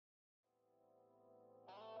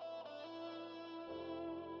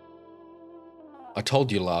I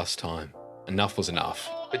told you last time, enough was enough.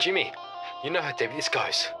 But Jimmy, you know how deep this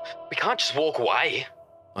goes. We can't just walk away.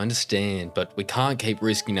 I understand, but we can't keep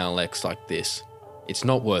risking our necks like this. It's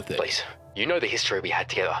not worth it. Please, you know the history we had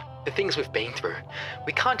together, the things we've been through.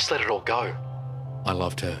 We can't just let it all go. I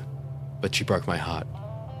loved her, but she broke my heart.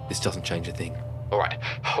 This doesn't change a thing. All right.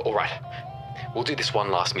 We'll do this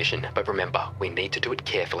one last mission, but remember, we need to do it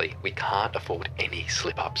carefully. We can't afford any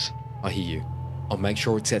slip-ups. I hear you. I'll make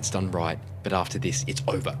sure it gets done right, but after this, it's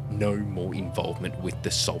over. No more involvement with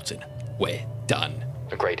the Sultan. We're done.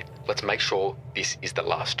 Agreed. Let's make sure this is the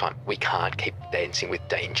last time. We can't keep dancing with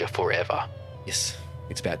danger forever. Yes,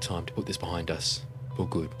 it's about time to put this behind us. For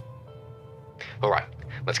good. All right,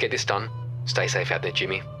 let's get this done. Stay safe out there,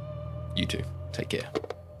 Jimmy. You too. Take care.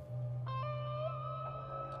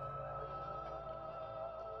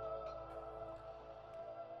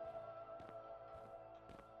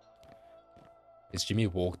 As Jimmy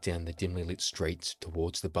walked down the dimly lit streets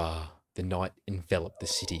towards the bar, the night enveloped the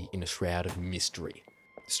city in a shroud of mystery.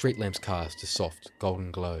 The street lamps cast a soft,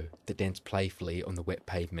 golden glow that danced playfully on the wet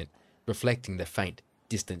pavement, reflecting the faint,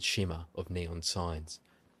 distant shimmer of neon signs.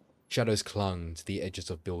 Shadows clung to the edges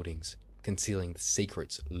of buildings, concealing the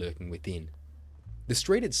secrets lurking within. The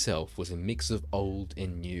street itself was a mix of old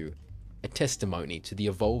and new, a testimony to the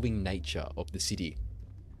evolving nature of the city.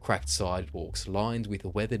 Cracked sidewalks lined with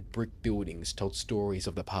weathered brick buildings told stories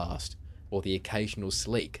of the past, while the occasional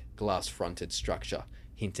sleek, glass-fronted structure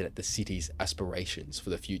hinted at the city's aspirations for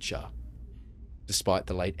the future. Despite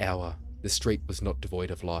the late hour, the street was not devoid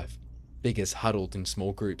of life. Beggars huddled in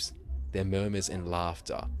small groups, their murmurs and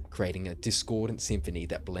laughter creating a discordant symphony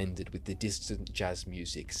that blended with the distant jazz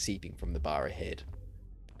music seeping from the bar ahead.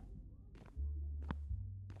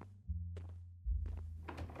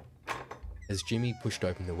 As Jimmy pushed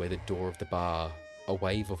open the weathered door of the bar, a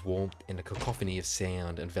wave of warmth and a cacophony of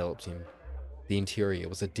sound enveloped him. The interior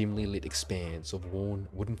was a dimly lit expanse of worn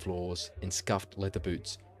wooden floors and scuffed leather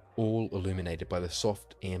boots, all illuminated by the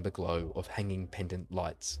soft amber glow of hanging pendant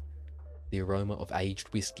lights. The aroma of aged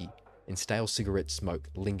whiskey and stale cigarette smoke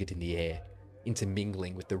lingered in the air,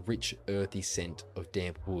 intermingling with the rich, earthy scent of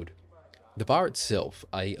damp wood. The bar itself,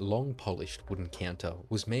 a long-polished wooden counter,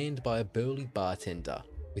 was manned by a burly bartender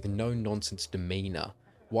with a no-nonsense demeanour,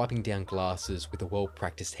 wiping down glasses with a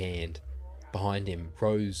well-practiced hand. Behind him,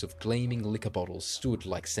 rows of gleaming liquor bottles stood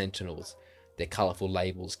like sentinels, their colourful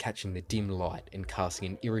labels catching the dim light and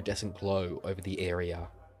casting an iridescent glow over the area.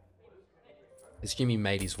 As Jimmy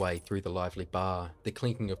made his way through the lively bar, the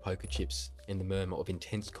clinking of poker chips and the murmur of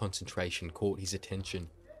intense concentration caught his attention.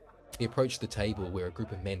 He approached the table where a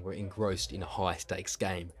group of men were engrossed in a high-stakes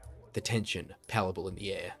game, the tension palpable in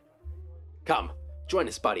the air. Come, join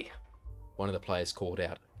us, buddy. One of the players called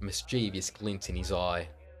out, a mischievous glint in his eye.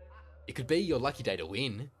 It could be your lucky day to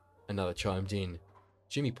win. Another chimed in.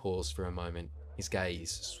 Jimmy paused for a moment, his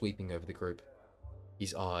gaze sweeping over the group.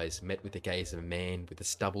 His eyes met with the gaze of a man with a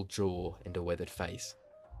stubbled jaw and a weathered face,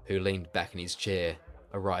 who leaned back in his chair,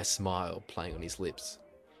 a wry smile playing on his lips.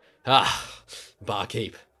 Ah,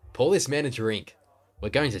 barkeep, pour this man a drink. We're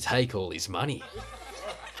going to take all his money.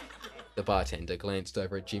 The bartender glanced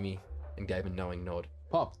over at Jimmy and gave a knowing nod.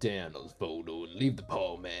 Pop down, Osvaldo, and leave the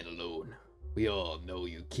poor man alone. We all know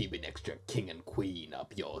you keep an extra king and queen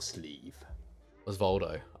up your sleeve.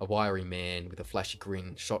 Osvaldo, a wiry man with a flashy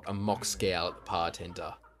grin, shot a mock scowl at the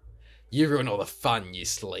bartender. You ruin all the fun, you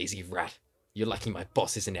sleazy rat. You're lucky my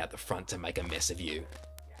boss isn't out the front to make a mess of you.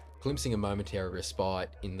 Glimpsing a momentary respite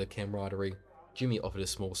in the camaraderie, Jimmy offered a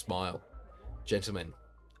small smile. Gentlemen,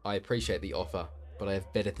 I appreciate the offer, but I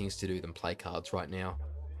have better things to do than play cards right now.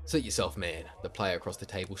 Suit yourself, man. The player across the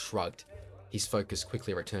table shrugged, his focus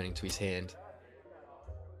quickly returning to his hand.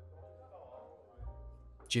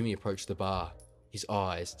 Jimmy approached the bar, his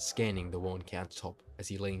eyes scanning the worn countertop as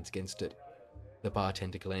he leaned against it. The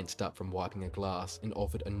bartender glanced up from wiping a glass and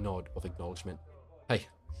offered a nod of acknowledgement. Hey,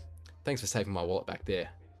 thanks for saving my wallet back there.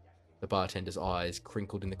 The bartender's eyes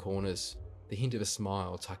crinkled in the corners, the hint of a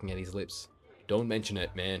smile tucking at his lips. Don't mention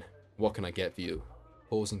it, man. What can I get for you?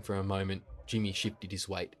 Pausing for a moment, Jimmy shifted his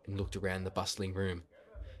weight and looked around the bustling room.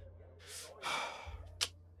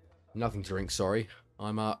 Nothing to drink, sorry.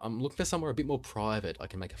 I'm looking for somewhere a bit more private I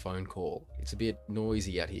can make a phone call. It's a bit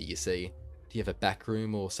noisy out here, you see. Do you have a back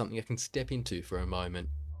room or something I can step into for a moment?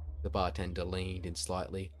 The bartender leaned in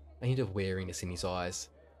slightly, a hint of wariness in his eyes.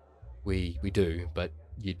 We do, but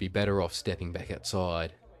you'd be better off stepping back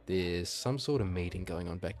outside. There's some sort of meeting going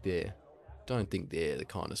on back there. Don't think they're the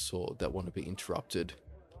kind of sort that want to be interrupted.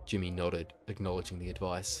 Jimmy nodded, acknowledging the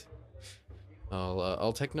advice.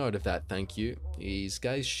 I'll take note of that, thank you. His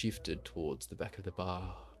gaze shifted towards the back of the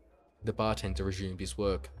bar. The bartender resumed his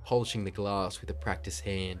work, polishing the glass with a practiced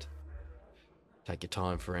hand. "Take your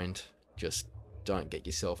time, friend. Just don't get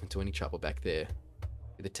yourself into any trouble back there."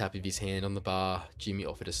 With a tap of his hand on the bar, Jimmy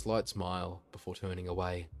offered a slight smile before turning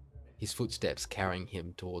away, his footsteps carrying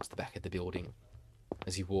him towards the back of the building.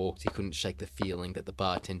 As he walked, he couldn't shake the feeling that the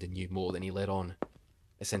bartender knew more than he let on,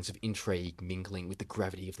 a sense of intrigue mingling with the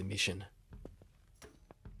gravity of the mission.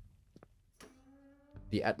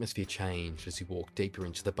 The atmosphere changed as he walked deeper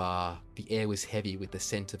into the bar. The air was heavy with the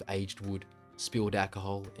scent of aged wood, spilled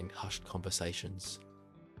alcohol, and hushed conversations.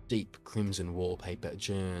 Deep crimson wallpaper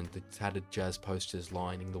adjourned the tattered jazz posters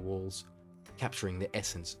lining the walls, capturing the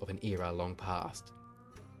essence of an era long past.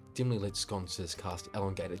 Dimly lit sconces cast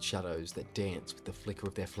elongated shadows that danced with the flicker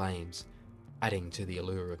of their flames, adding to the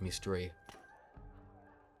allure of mystery.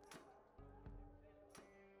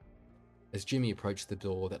 As Jimmy approached the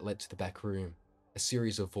door that led to the back room, a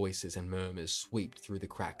series of voices and murmurs swept through the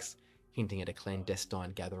cracks, hinting at a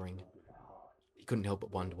clandestine gathering. He couldn't help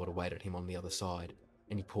but wonder what awaited him on the other side,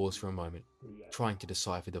 and he paused for a moment, trying to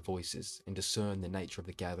decipher the voices and discern the nature of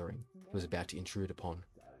the gathering he was about to intrude upon.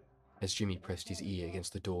 As Jimmy pressed his ear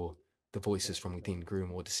against the door, the voices from within grew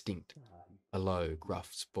more distinct. A low,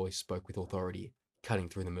 gruff voice spoke with authority, cutting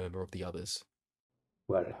through the murmur of the others.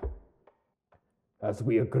 Well, as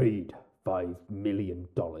we agreed, $5 million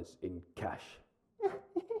in cash.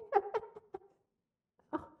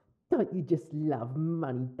 Don't you just love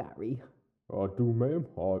money, Barry? I do, ma'am.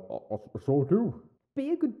 I so do.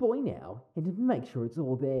 Be a good boy now, and make sure it's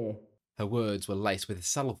all there. Her words were laced with a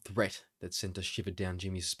subtle threat that sent a shiver down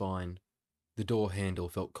Jimmy's spine. The door handle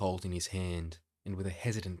felt cold in his hand, and with a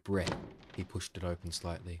hesitant breath, he pushed it open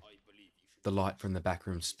slightly. The light from the back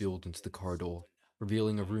room spilled into the corridor,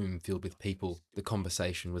 revealing a room filled with people. The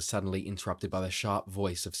conversation was suddenly interrupted by the sharp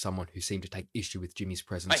voice of someone who seemed to take issue with Jimmy's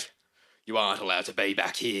presence. Hey, you aren't allowed to be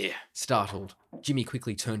back here. Startled, Jimmy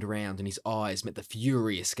quickly turned around and his eyes met the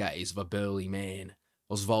furious gaze of a burly man,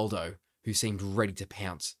 Osvaldo, who seemed ready to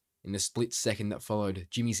pounce. In the split second that followed,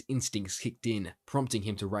 Jimmy's instincts kicked in, prompting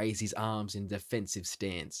him to raise his arms in a defensive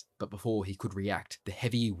stance. But before he could react, the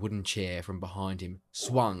heavy wooden chair from behind him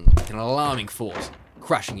swung with an alarming force,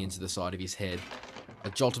 crashing into the side of his head.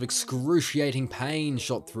 A jolt of excruciating pain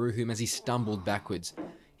shot through him as he stumbled backwards,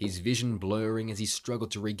 his vision blurring as he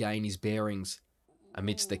struggled to regain his bearings.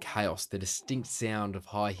 Amidst the chaos, the distinct sound of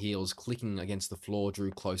high heels clicking against the floor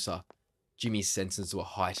drew closer. Jimmy's senses were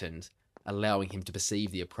heightened, allowing him to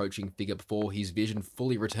perceive the approaching figure before his vision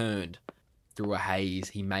fully returned. Through a haze,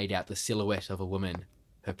 he made out the silhouette of a woman,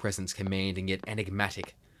 her presence commanding yet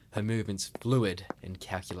enigmatic, her movements fluid and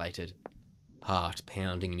calculated. Heart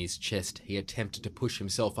pounding in his chest, he attempted to push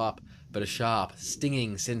himself up, but a sharp,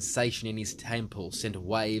 stinging sensation in his temple sent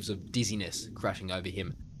waves of dizziness crashing over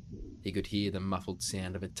him. He could hear the muffled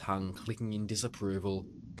sound of a tongue clicking in disapproval.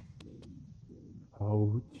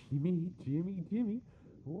 Oh, Jimmy.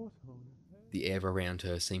 What? The air around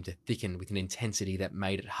her seemed to thicken with an intensity that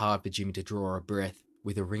made it hard for Jimmy to draw a breath.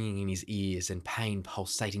 With a ringing in his ears and pain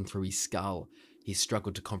pulsating through his skull, he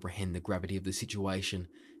struggled to comprehend the gravity of the situation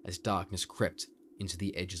as darkness crept into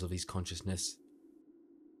the edges of his consciousness.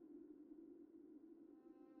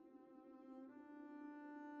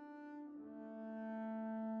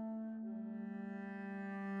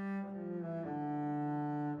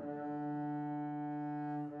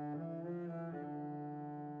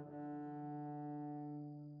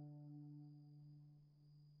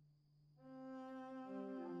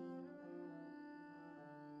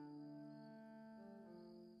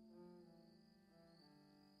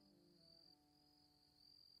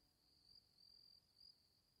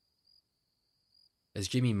 As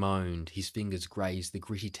Jimmy moaned, his fingers grazed the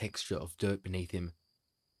gritty texture of dirt beneath him.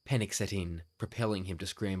 Panic set in, propelling him to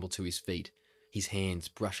scramble to his feet, his hands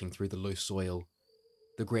brushing through the loose soil.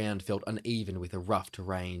 The ground felt uneven with a rough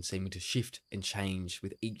terrain seeming to shift and change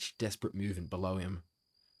with each desperate movement below him.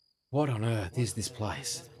 "What on earth is this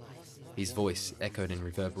place?" His voice echoed and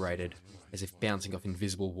reverberated, as if bouncing off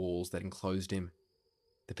invisible walls that enclosed him.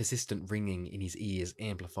 The persistent ringing in his ears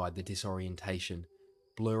amplified the disorientation,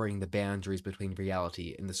 blurring the boundaries between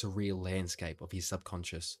reality and the surreal landscape of his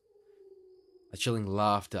subconscious. A chilling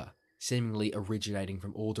laughter, seemingly originating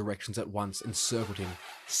from all directions at once, encircled him,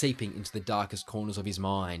 seeping into the darkest corners of his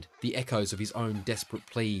mind. The echoes of his own desperate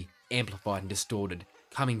plea, amplified and distorted,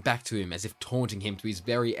 coming back to him as if taunting him to his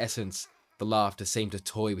very essence. The laughter seemed to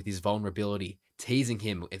toy with his vulnerability, teasing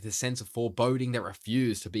him with a sense of foreboding that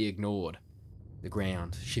refused to be ignored. The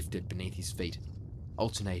ground shifted beneath his feet,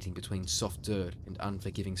 alternating between soft dirt and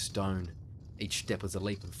unforgiving stone. Each step was a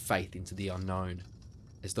leap of faith into the unknown.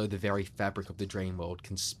 as though the very fabric of the dream world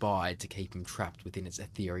conspired to keep him trapped within its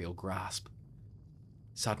ethereal grasp.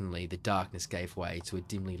 Suddenly, the darkness gave way to a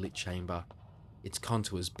dimly lit chamber, its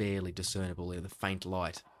contours barely discernible in the faint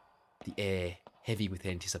light, the air heavy with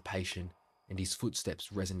anticipation, and his footsteps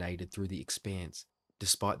resonated through the expanse.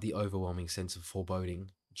 Despite the overwhelming sense of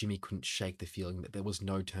foreboding, Jimmy couldn't shake the feeling that there was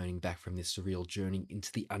no turning back from this surreal journey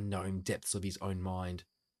into the unknown depths of his own mind.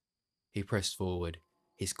 He pressed forward,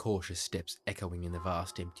 his cautious steps echoing in the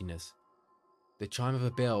vast emptiness. The chime of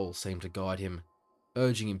a bell seemed to guide him,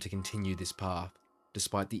 urging him to continue this path,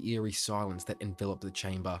 despite the eerie silence that enveloped the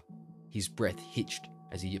chamber. His breath hitched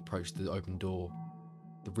as he approached the open door,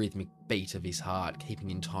 the rhythmic beat of his heart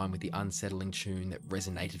keeping in time with the unsettling tune that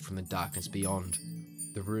resonated from the darkness beyond.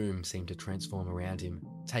 The room seemed to transform around him,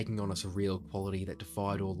 taking on a surreal quality that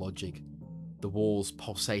defied all logic, the walls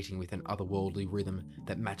pulsating with an otherworldly rhythm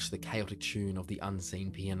that matched the chaotic tune of the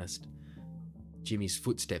unseen pianist. Jimmy's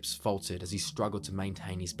footsteps faltered as he struggled to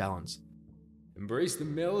maintain his balance. Embrace the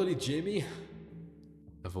melody, Jimmy.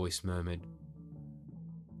 A voice murmured.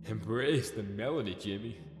 Embrace the melody,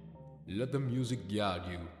 Jimmy. Let the music guide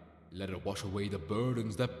you. Let it wash away the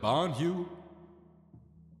burdens that bind you.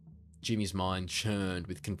 Jimmy's mind churned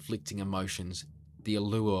with conflicting emotions, the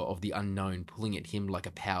allure of the unknown pulling at him like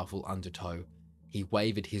a powerful undertow. He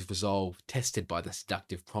wavered his resolve, tested by the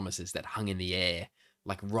seductive promises that hung in the air,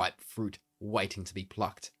 like ripe fruit waiting to be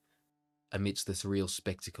plucked. Amidst the surreal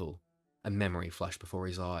spectacle, a memory flashed before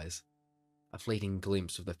his eyes. A fleeting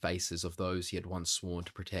glimpse of the faces of those he had once sworn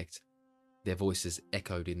to protect. Their voices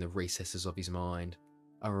echoed in the recesses of his mind,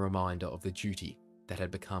 a reminder of the duty that had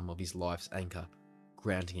become of his life's anchor,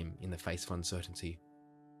 grounding him in the face of uncertainty.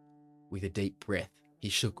 With a deep breath, he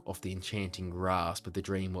shook off the enchanting grasp of the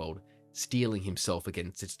dream world, steeling himself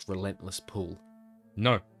against its relentless pull.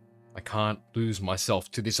 No, I can't lose myself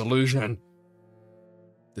to this illusion.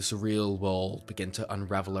 The surreal world began to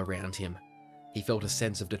unravel around him. He felt a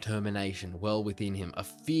sense of determination well within him, a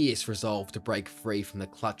fierce resolve to break free from the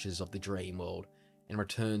clutches of the dream world and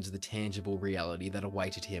return to the tangible reality that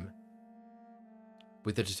awaited him.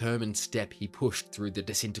 With a determined step, he pushed through the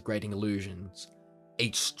disintegrating illusions,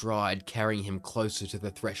 each stride carrying him closer to the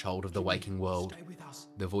threshold of the waking world.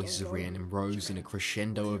 The voices around him rose in a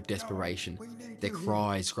crescendo of desperation, their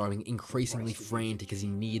cries growing increasingly frantic as he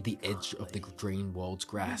neared the edge of the dream world's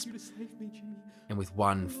grasp. And with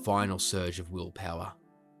one final surge of willpower,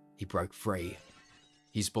 he broke free,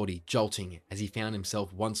 his body jolting as he found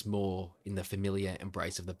himself once more in the familiar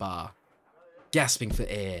embrace of the bar. Gasping for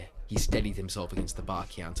air, he steadied himself against the bar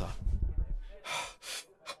counter.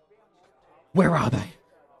 Where are they?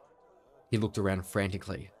 He looked around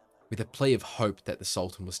frantically, with a plea of hope that the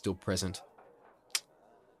Sultan was still present.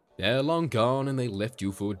 They're long gone and they left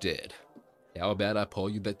you for dead. How about I pour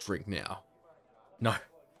you that drink now? No,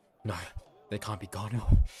 they can't be gone.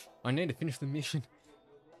 No, I need to finish the mission.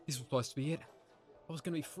 This was supposed to be it. I was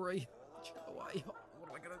going to be free. Get away.